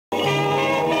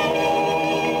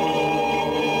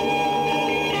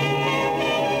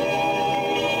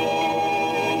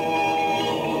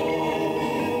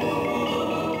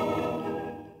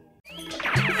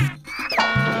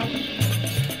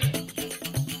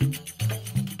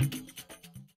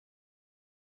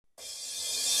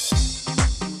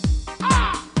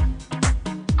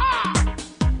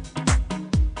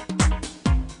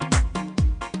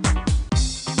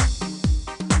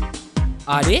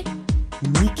আরে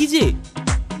নিকি যে,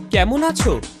 কেমন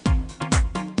আছো?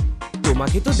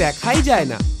 তোমাকে তো দেখাই যায়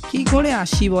না। কি করে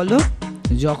আসি বলো?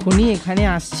 যখনই এখানে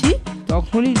আসছি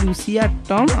তখনই লুসি আর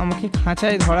টম আমাকে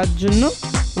খাঁচায় ধরার জন্য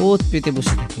ওত পেতে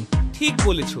বসে থাকে। ঠিক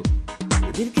বলেছ,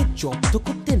 ওদেরকে জব্দ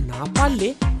করতে না পারলে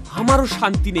আমারও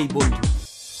শান্তি নেই বন্ধু।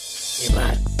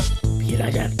 এবার ফেরা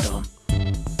যাক টম,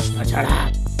 তাছাড়া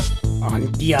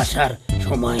আন্টি আসার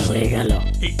সময় হয়ে গেল।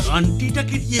 এই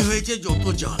আন্টিটাকে দিয়ে হয়েছে যত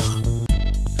জ্বালা,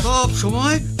 সব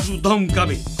সময় শুধু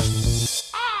ধমকাবে।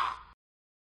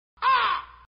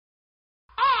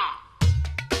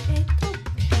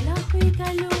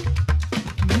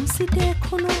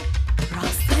 এখনো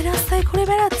রাস্তায় রাস্তায় ঘুরে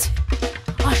বেড়াচ্ছে।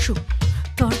 আসো,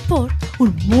 তারপর ওর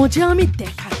মজা আমি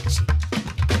দেখাচ্ছি।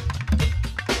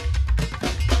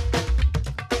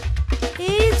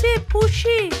 এই যে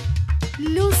পুষি,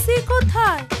 লুসি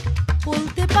কোথায়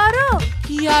বলতে পারো?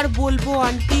 কি আর বলবো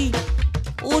আন্টি,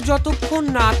 ও যতক্ষণ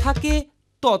না থাকে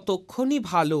ততক্ষণই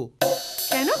ভালো।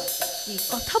 কেন এই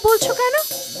কথা বলছো কেন?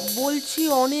 বলছি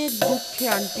অনেক দুঃখে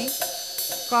আন্টি,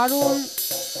 কারণ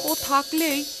ও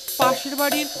থাকলেই পাশের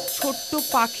বাড়ির ছোট্ট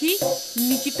পাখি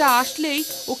নিকিটা আসলেই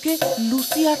ওকে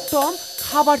লুসি আর টম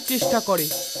খাবার চেষ্টা করে।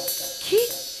 কি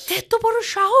এত বড়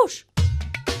সাহস!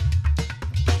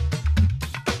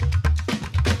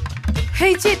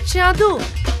 এই যে চাঁদু,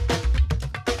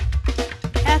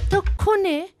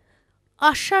 এতক্ষণে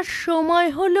আসার সময়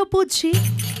হলো বুঝি?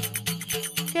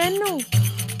 কেন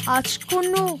আজ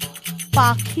কোনো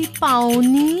পাখি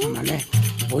পাওনি? মানে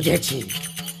বুঝেছি,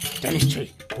 এটা নিশ্চয়ই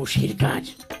পুষির কাজ।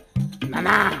 না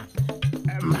না,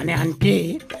 মানে আন্টি,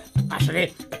 আসলে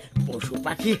পশু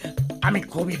পাখি আমি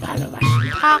খুবই ভালোবাসি।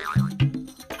 থাক,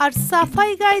 আর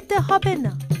সাফাই গাইতে হবে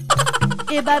না।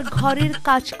 এবার ঘরের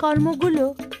কাজকর্মগুলো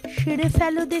সেরে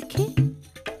ফেলো দেখি,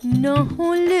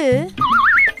 নহলে।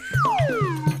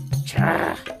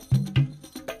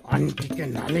 আন্টিকে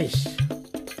নালিশ?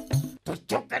 তোর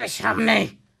চোখের সামনে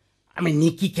আমি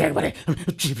নিকিকে একবারে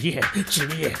চিবিয়ে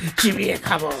চিবিয়ে চিবিয়ে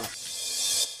খাবো।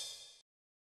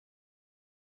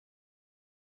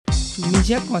 তুমি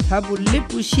যা কথা বললে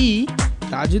পুষি,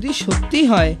 তা যদি সত্যি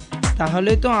হয়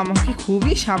তাহলে তো আমাকে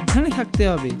খুবই সাবধানে থাকতে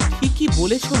হবে। ঠিকই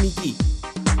বলেছ নিকি,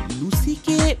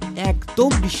 লুসিকে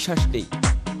একদম বিশ্বাস নেই।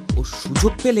 ও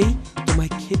সুযোগ পেলেই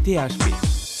তোমায় খেতে আসবে।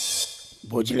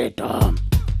 বুঝলে টম,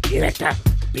 এর একটা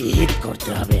বিহিত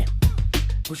করতে হবে।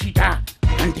 খুশিটা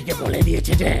আন্টিকে বলে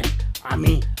দিয়েছে যে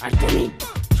আমি আর তুমি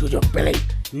সুযোগ পেলেই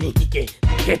নিকিকে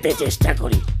খেতে চেষ্টা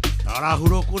করি।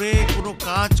 তাড়াহুড়ো করে কোনো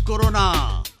কাজ করো না,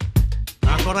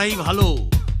 না করাই ভালো।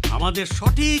 আমাদের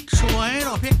সঠিক সময়ের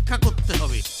অপেক্ষা করতে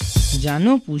হবে।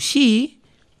 জানো পুষি,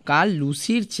 কাল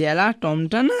লুসির চেলা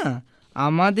টমটা না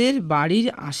আমাদের বাড়ির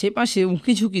আশেপাশে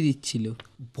উঁকি ঝুঁকি দিচ্ছিল।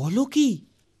 বলো কি?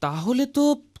 তাহলে তো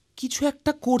কিছু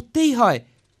একটা করতেই হয়।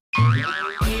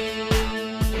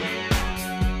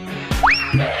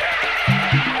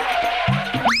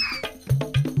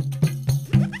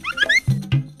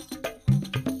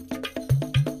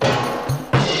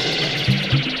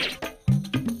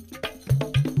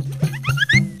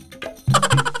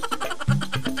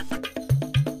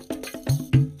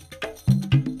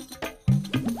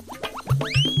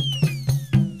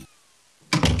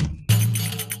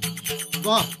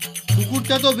 বাহ,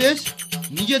 কুকুরটা তো বেশ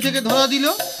নিজে থেকে ধরা দিল।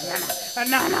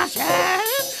 না না স্যার,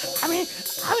 আমি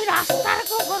আমি রাস্তার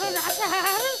কুকুর না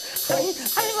স্যার, আমি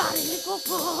আমি বাড়ির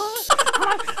কুকুর।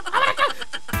 আমার একটা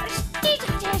স্টিক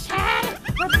আছে স্যার,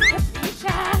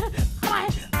 স্যার আমায়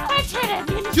ছেড়ে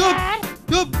দিন। চুপ স্যার,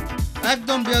 চুপ,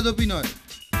 একদম বেয়াদবি নয়।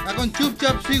 এখন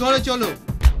চুপচাপ শ্রী ঘরে চলো।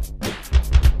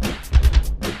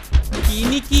 কি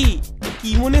নিকি,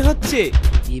 কি মনে হচ্ছে?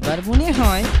 এবার মনে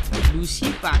হয় লুসি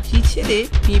পাখি ছেড়ে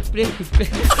পিঁপড়ে পিঁপড়ে।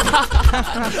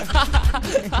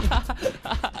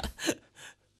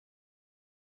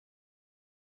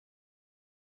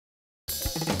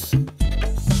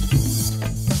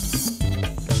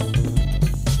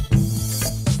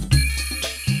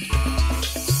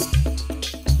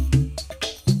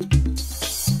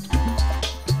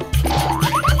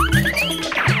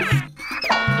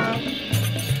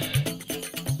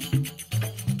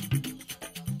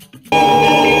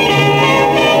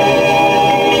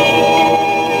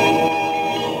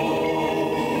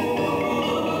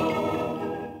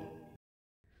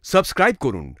 সাবস্ক্রাইব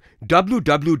করুন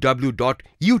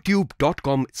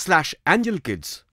www.youtube.com/angelkids